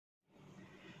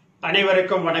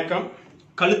அனைவருக்கும் வணக்கம்.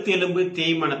 கழுத்து எலும்பு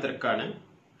தேய்மானத்திற்கான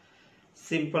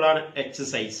சிம்பிளான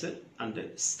எக்ஸசைஸ் அண்ட்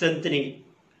ஸ்ட்ரென்தனிங்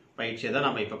பயிற்சியை தான்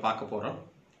நம்ம இப்போ பார்க்க போகிறோம்.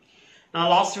 நான்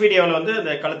லாஸ்ட் வீடியோவில்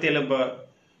இந்த கழுத்து எலும்பு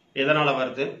எதனால்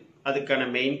வருது, அதுக்கான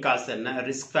மெயின் காஸ் என்ன,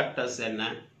 ரிஸ்க் ஃபேக்டர்ஸ் என்ன,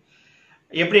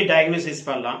 எப்படி டயக்னோசிஸ்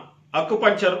பண்ணலாம்,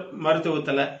 அக்குபஞ்சர்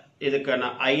மருத்துவத்தில்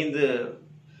இதுக்கான 5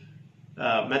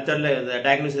 மெத்தடில் இதை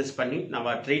டயக்னோசிஸ் பண்ணி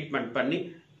நம்ம ட்ரீட்மெண்ட் பண்ணி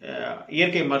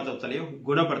இயற்கை மருத்துவத்திலையும்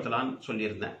குணப்படுத்தலாம்னு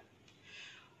சொல்லியிருந்தேன்.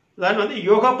 அதான்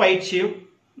யோகா பயிற்சியும்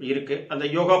இருக்கு. அந்த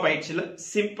யோகா பயிற்சியில்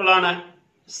சிம்பிளான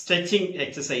ஸ்ட்ரெச்சிங்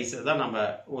எக்ஸசைஸ் தான் நம்ம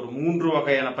ஒரு 3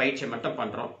 வகையான பயிற்சியை மட்டும்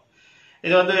பண்றோம்.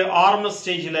 இது ஆரம்ப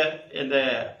ஸ்டேஜில் இந்த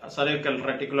cervical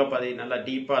ரெட்டிகுலோபதி நல்லா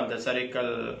டீப்பா அந்த cervical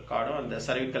கார்டும் அந்த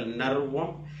cervical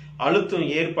நர்வும் அழுத்தம்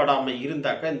ஏற்படாம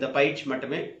இருந்தாக்க இந்த பயிற்சி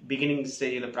மட்டுமே பிகினிங்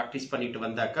ஸ்டேஜில் ப்ராக்டிஸ் பண்ணிட்டு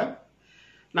வந்தாக்க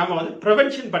நம்ம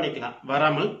ப்ரிவென்ஷன் பண்ணிக்கலாம்,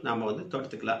 வராமல் நாம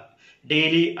தடுத்துக்கலாம்.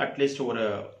 டெய்லி அட்லீஸ்ட் ஒரு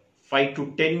 5 to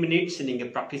 10 minutes நீங்க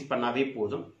ப்ராக்டிஸ் பண்ணாவே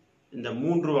போதும். இந்த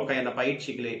 3 வகையான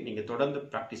பயிற்சிகளை நீங்க தொடர்ந்து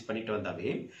ப்ராக்டிஸ் பண்ணிட்டு வந்தாவே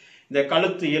இந்த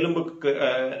கழுத்து எலும்புக்கு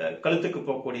கழுத்துக்கு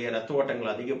போகக்கூடிய ரத்த ஓட்டங்களை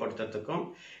அதிகப்படுத்துறதுக்கும்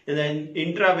இந்த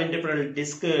இன்ட்ராவென்ட்ரிகுலர்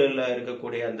டிஸ்க்ல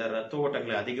இருக்கக்கூடிய அந்த ரத்த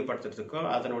ஓட்டங்களை அதிகப்படுத்துறதுக்கும்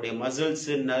அதனுடைய மசில்ஸ்,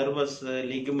 நர்வஸ்,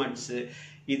 லிகமெண்ட்ஸ்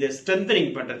இதை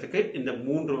ஸ்ட்ரென்தனிங் பண்றதுக்கு இந்த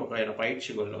 3 வகையான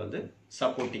பயிற்சிகள்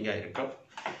சப்போர்ட்டிங்கா இருக்கும்.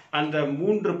 அந்த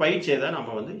 3 பயிற்சியை தான்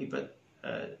நம்ம இப்ப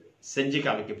செஞ்சு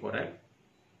காமிக்க போறேன்.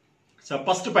 ஸோ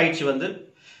ஃபர்ஸ்ட் பயிற்சி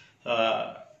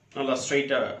நல்லா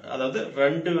ஸ்ட்ரைட்டா, அதாவது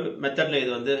 2 மெத்தட்ல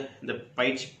இது இந்த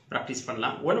பயிற்சி ப்ராக்டிஸ்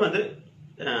பண்ணலாம். ஒன்று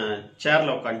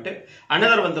சேர்ல உட்காந்துட்டு,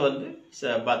 அனதர்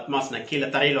பத்மாசனா கீழே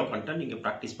தரையில் உட்காந்துட்டு நீங்க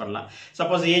ப்ராக்டிஸ் பண்ணலாம்.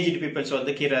 சப்போஸ் ஏஜ்டு பீப்புள்ஸ்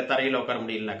கீழே தரையில் உட்கார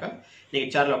முடியலனாக்கா நீங்க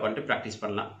சேர்ல உட்காந்துட்டு ப்ராக்டிஸ்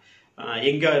பண்ணலாம்.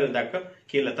 எங்க இருந்தாக்கா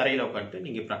கீழே தரையில் உட்காந்துட்டு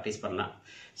நீங்க ப்ராக்டிஸ் பண்ணலாம்.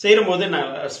 செய்யும் போது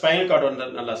ஸ்பைனல் கார்டு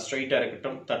நல்லா ஸ்ட்ரைட்டா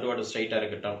இருக்கட்டும், தண்டுவாடு ஸ்ட்ரைட்டா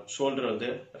இருக்கட்டும்,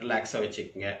 ஷோல்டர் ரிலாக்ஸா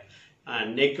வச்சுக்கோங்க,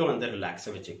 நெக்கும்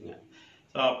ரிலாக்ஸா வச்சுக்கோங்க.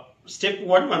 ஸ்டெப்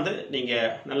 1 நீங்க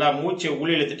நல்லா மூச்சை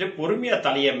உள்ள இழுத்துட்டு பொறுமையா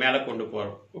தலையை மேல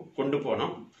கொண்டு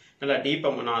போனோம். நல்லா டீப்பா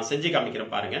நான் செஞ்சு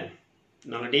காமிக்கிறேன் பாருங்க.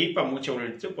 நல்லா டீப்பா மூச்சை உள்ள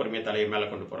இழுத்து பொறுமையா தலையை மேல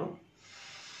கொண்டு போறோம்.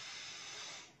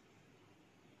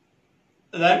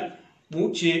 அதான்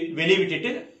மூச்சு வெளியே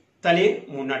விட்டுட்டு தலையை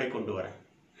முன்னாடி கொண்டு வரேன்.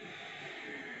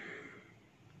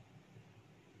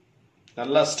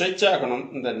 நல்லா ஸ்ட்ரெச் ஆகணும்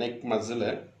இந்த நெக் மசில்.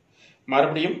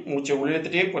 மறுபடியும் மூச்சை உள்ள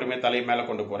இழுத்துட்டே பொறுமையா தலையை மேல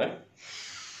கொண்டு போறேன்.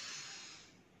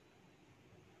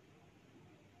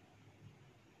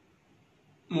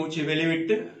 மூச்சு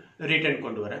வெளிவிட்டு ரிட்டர்ன்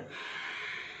கொண்டு வரேன்.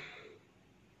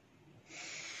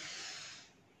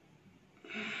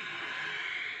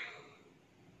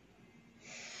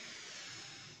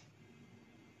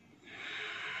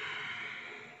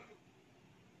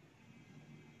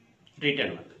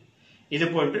 ரிட்டர்ன் இது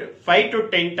போன்று 5 to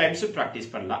 10 டைம்ஸ்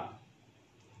ப்ராக்டிஸ் பண்ணலாம்.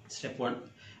 ஸ்டெப் 1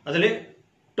 அதுல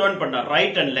டர்ன் பண்ண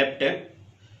ரைட் அண்ட் லெஃப்ட்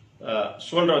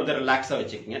ஷோல்டர் ரிலாக்ஸா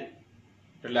வச்சுக்கோங்க.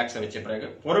 ரிலாக்ஸா வச்ச பிறகு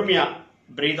பொறுமையா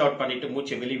பிரீத் அவுட் பண்ணிட்டு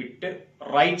மூச்சை வெளிவிட்டு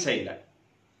ரைட் சைட்ல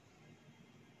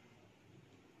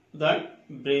then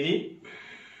breathe in,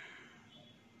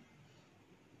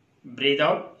 breathe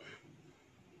out,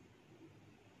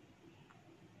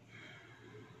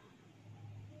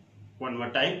 one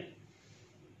more time,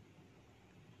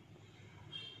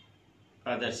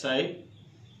 other side,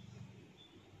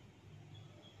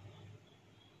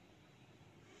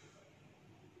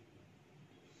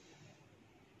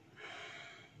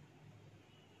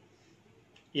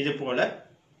 இது போல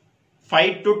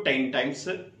 5 to 10 டைம்ஸ்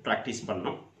பிராக்டிஸ்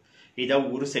பண்ணோம். இதான்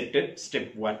ஒரு set.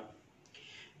 Step 1.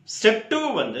 Step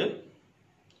 2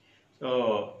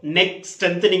 neck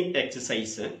strengthening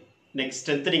exercise. Neck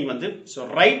strengthening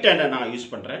right ஹேண்டை நான்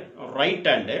யூஸ் பண்றேன்.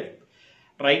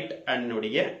 ரைட்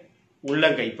ஹேண்டுடைய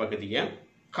உள்ளங்கை பகுதியை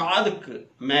காதுக்கு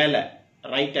மேல,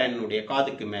 ரைட் ஹேண்டுடைய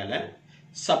காதுக்கு மேல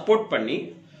சப்போர்ட் பண்ணி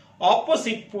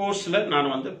ஆப்போசிட் போர்ஸ்ல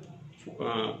நான்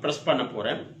பிரஸ் பண்ண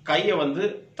போறேன். கையை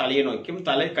தலையை நோக்கியும்,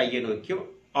 தலை கையை நோக்கியும்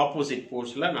ஆப்போசிட்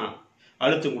போர்ஸ்ல நான்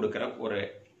அழுத்தம் கொடுக்கிறேன். ஒரு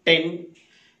 10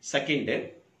 செகண்ட்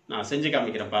நான் செஞ்சு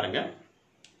காமிக்கிறேன் பாருங்க.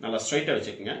 நல்லா ஸ்ட்ரைட்டா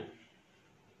வச்சுக்கோங்க.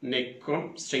 நெக்கும்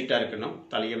ஸ்ட்ரைட்டா இருக்கணும்,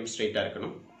 தலையும் ஸ்ட்ரைட்டா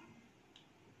இருக்கணும்.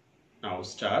 Now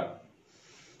start.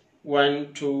 1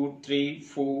 2 3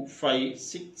 4 5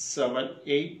 6 7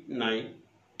 8 9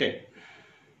 10.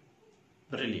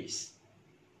 ரிலீஸ்.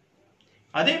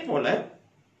 அதே போல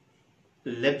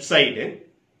லெஃப்ட் சைடு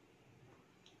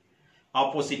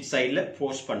ஆப்போசிட் சைடில்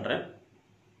ஃபோர்ஸ் பண்றேன்.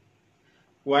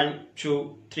 1 2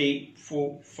 3 4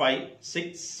 5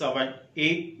 6 7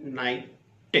 8 9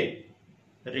 10.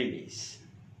 ரிலீஸ்.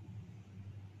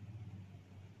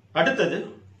 அடுத்தது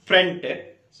ஃப்ரண்ட்.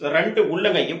 2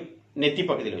 உள்ளங்கையும் நெத்தி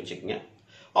பகுதியில் வச்சுக்கோங்க.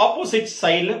 ஆப்போசிட்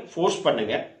சைடில் ஃபோர்ஸ்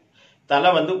பண்ணுங்க. தலை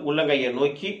உள்ளங்கையை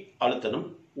நோக்கி அழுத்தணும்.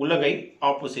 உள்ளகை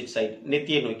ஆப்போசிட் சைடு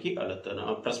நெத்தியை நோக்கி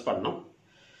அழுத்தணும், ப்ரெஸ் பண்ணணும்.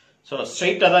 ஸோ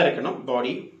ஸ்ட்ரைட்டாக தான் இருக்கணும்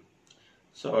பாடி.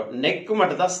 ஸோ நெக்கு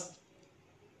மட்டும் தான்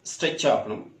ஸ்ட்ரெச்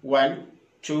ஆகணும். 1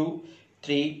 2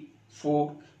 3 4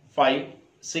 5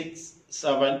 6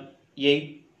 7 8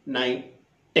 9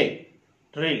 10.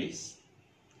 ரிலீஸ்.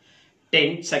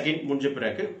 10 செகண்ட் முடிஞ்ச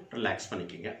பிறகு ரிலாக்ஸ்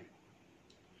பண்ணிக்கோங்க.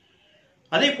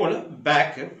 அதே போல்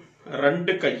பேக்கு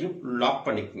 2 கையும் லாக்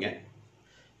பண்ணிக்கோங்க.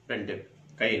 2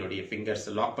 கையினுடைய ஃபிங்கர்ஸ்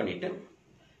லாக் பண்ணிட்டு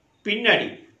பின்னாடி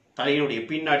தலையினுடைய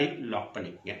பின்னாடி லாக்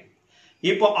பண்ணிக்கோங்க.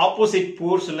 இப்போ ஆப்போசிட்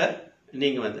போர்ஸில்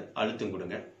நீங்கள் வந்து அழுத்தம்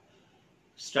கொடுங்க.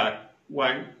 ஸ்டார்ட்.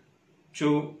 1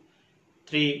 2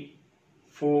 3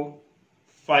 4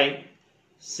 5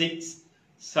 6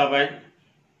 7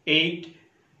 8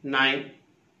 9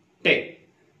 10.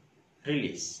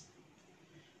 ரிலீஸ்.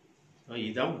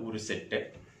 இதுதான் ஒரு செட்டு.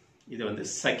 இது வந்து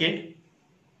செகண்ட்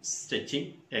ஸ்ட்ரெச்சிங்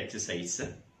எக்ஸசைஸ்.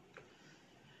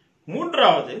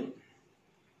 மூன்றாவது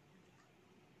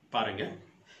பாருங்க.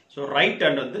 ஸோ ரைட்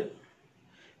ஹேண்ட் வந்து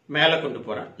மேலே கொண்டு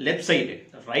போகிறேன், லெஃப்ட் சைடு.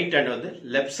 ரைட் ஹேண்ட் வந்து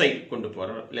லெஃப்ட் சைடு கொண்டு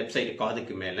போகிறேன், லெஃப்ட் சைடு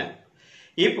காதுக்கு மேலே.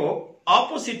 இப்போ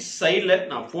ஆப்போசிட் சைடில்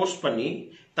நான் ஃபோர்ஸ் பண்ணி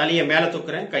தலையை மேலே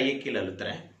தூக்குறேன், கையை கீழே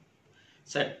அழுத்துறேன்.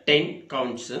 Sir 10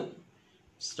 counts.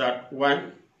 ஸ்டார்ட். 1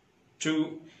 2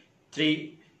 3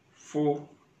 4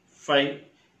 5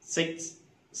 6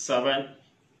 7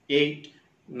 8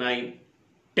 9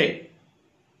 10.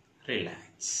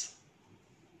 ரிலாக்ஸ்.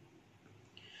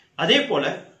 அதே போல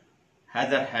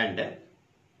அதர் ஹேண்டை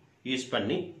யூஸ்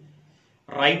பண்ணி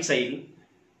ரைட் சைடு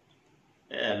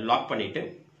லாக் பண்ணிட்டு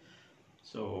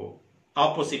ஸோ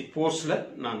ஆப்போசிட் போர்ஸில்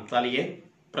நான் தலையை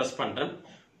ப்ரெஸ் பண்ணுறேன்.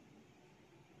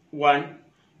 1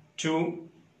 2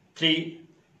 3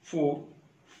 4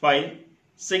 5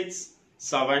 6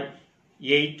 7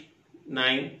 8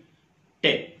 9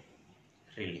 10.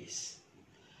 ரிலீஸ்.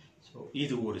 ஸோ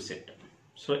இது ஒரு செட்டு.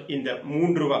 ஸோ இந்த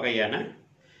 3 வகையான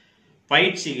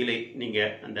பயிற்சிகளை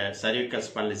நீங்கள் அந்த cervical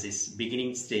spondylosis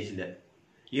பிகினிங் ஸ்டேஜில்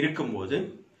இருக்கும்போது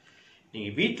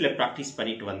நீங்கள் வீட்டில் ப்ராக்டிஸ்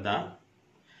பண்ணிட்டு வந்தால்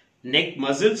நெக்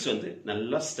மசில்ஸ் வந்து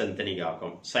நல்லா ஸ்ட்ரென்தனிங்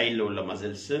ஆகும். சைடில் உள்ள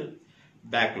மசில்ஸு,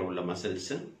 பேக்கில் உள்ள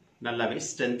மசில்ஸு நல்லாவே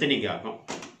ஸ்ட்ரென்தனிங் ஆகும்.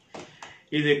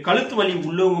 இது கழுத்து வலி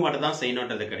உள்ளவங்க மட்டும் தான்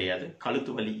செய்யணுன்றது கிடையாது.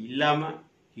 கழுத்து வலி இல்லாமல்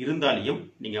இருந்தாலையும்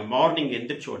நீங்கள் மார்னிங்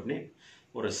எந்திரிச்ச உடனே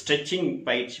ஒரு ஸ்ட்ரெச்சிங்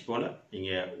பயிற்சி போல்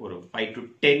நீங்கள் ஒரு 5 to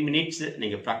 10 மினிட்ஸ்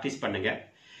நீங்கள் ப்ராக்டிஸ் பண்ணுங்கள்.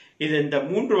 இது இந்த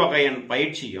 3 வகையான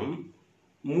பயிற்சியும்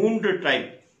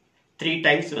 3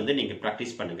 டைம்ஸ் வந்து நீங்கள்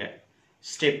ப்ராக்டிஸ் பண்ணுங்கள்.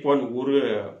 ஸ்டெப் 1 ஒரு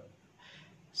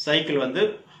சைக்கிள் வந்து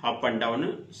அப் அண்ட் டவுனு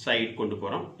சைடு கொண்டு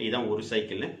போகிறோம், இதுதான் ஒரு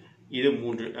சைக்கிள். இது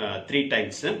 3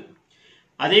 டைம்ஸு.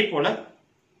 அதே போல்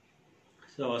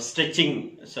so stretching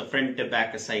front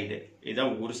back side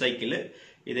இதுதான் ஒரு சைக்கிள்,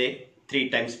 இதே 3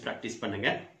 டைம்ஸ் ப்ராக்டிஸ்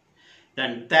பண்ணுங்கள்.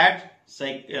 தென்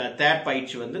தேர்ட்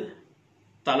பயிற்சி வந்து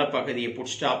தலைப்பகுதியை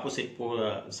பிடிச்சிட்டு ஆப்போசிட்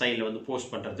சைடில் வந்து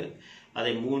போஸ்ட் பண்ணுறது,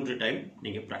 அதை 3 டைம்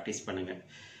நீங்கள் ப்ராக்டிஸ் பண்ணுங்கள்.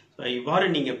 ஸோ இவ்வாறு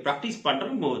நீங்கள் ப்ராக்டிஸ்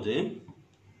பண்ணும்போது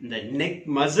இந்த நெக்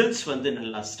மசில்ஸ் வந்து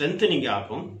நல்லா ஸ்ட்ரென்தனிங்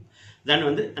ஆகும். தென்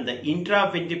வந்து அந்த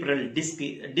இன்ட்ராவென்ட்ரிபிரல்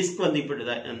டிஸ்க் வந்து இப்படி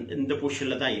தான் இந்த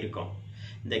பொசிஷனில் தான் இருக்கும்.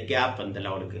 இந்த கேப் அந்த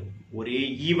லெவலுக்கு ஒரே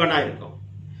ஈவனாக இருக்கும்.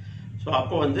 ஸோ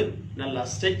அப்போ வந்து நல்லா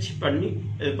ஸ்ட்ரெச் பண்ணி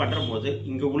இது பண்ணும்போது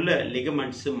இங்கே உள்ள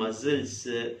லிகமெண்ட்ஸு,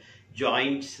 மசில்ஸு,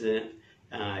 ஜாயிண்ட்ஸு,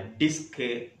 டிஸ்க்கு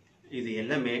இது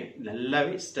எல்லாமே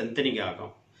நல்லாவே ஸ்ட்ரென்தனிங்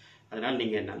ஆகும். அதனால்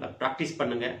நீங்கள் நல்லா ப்ராக்டிஸ்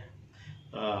பண்ணுங்கள்.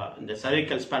 இந்த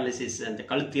cervical spondylosis அந்த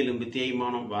கழுத்து எலும்பு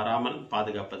தேய்மானம் வராமல்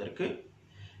பாதுகாப்பதற்கு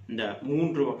இந்த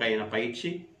 3 வகையான பயிற்சி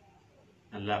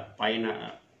நல்லா பயனை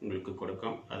உங்களுக்கு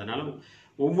கொடுக்கும். அதனால்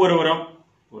ஒவ்வொருவரும்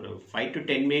ஒரு 5 to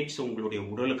 10 மினிட்ஸ் உங்களுடைய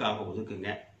உடலுக்காக ஒதுக்குங்க.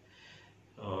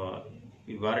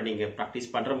 இவ்வாறு நீங்கள்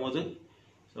ப்ராக்டிஸ் பண்ணுற போது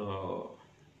ஸோ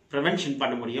ப்ரிவென்ஷன்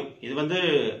பண்ண முடியும். இது வந்து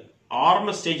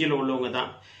ஆரம்ப ஸ்டேஜில் உள்ளவங்க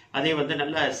தான். அதே வந்து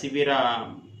நல்ல சிவியராக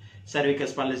cervical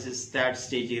spondylosis 3rd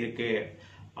ஸ்டேஜ் இருக்குது,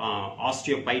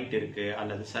 ஆஸ்டியோபைட் இருக்குது,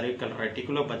 அல்லது cervical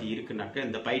reticulopathy இருக்குனாக்க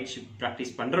இந்த பயிற்சி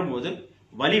ப்ராக்டிஸ் பண்ணுற போது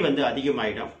வலி வந்து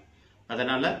அதிகமாகிடும்.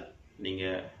 அதனால்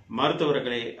நீங்கள்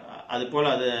மருத்துவர்களை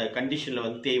அதுபோல் அது கண்டிஷனில்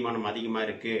வந்து தேய்மானம் அதிகமாக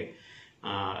இருக்குது,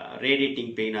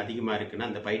 ரேடியேட்டிங் பெயின் அதிகமாக இருக்குன்னா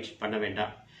அந்த பயிற்சி பண்ண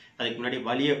வேண்டாம். அதுக்கு முன்னாடி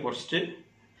வலியை குறைச்சிட்டு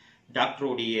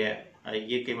டாக்டருடைய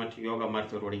இயற்கை மற்றும் யோகா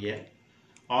மருத்துவருடைய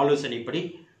ஆலோசனைப்படி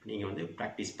நீங்கள் வந்து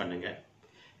ப்ராக்டிஸ் பண்ணுங்கள்.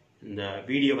 இந்த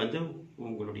வீடியோ வந்து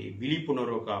உங்களுடைய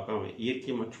விழிப்புணர்வுக்காக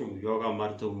இயற்கை மற்றும் யோகா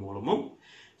மருத்துவம் மூலமும்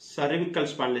cervical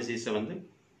spondylosis வந்து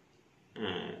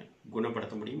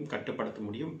குணப்படுத்த முடியும், கட்டுப்படுத்த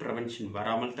முடியும், ப்ரிவென்ஷன்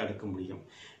வராமல் தடுக்க முடியும்.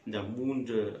 இந்த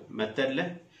 3 மெத்தடில்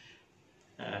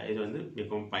இது வந்து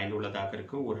மிகவும் பயனுள்ளதாக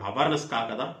இருக்கும். ஒரு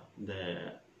அவேர்னஸ்க்காக தான் இந்த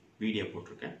வீடியோ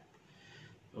போட்டிருக்கேன்.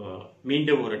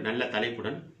 மீண்டும் ஒரு நல்ல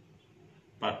தலைப்புடன்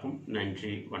பார்ப்போம்.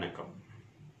 நன்றி, வணக்கம்.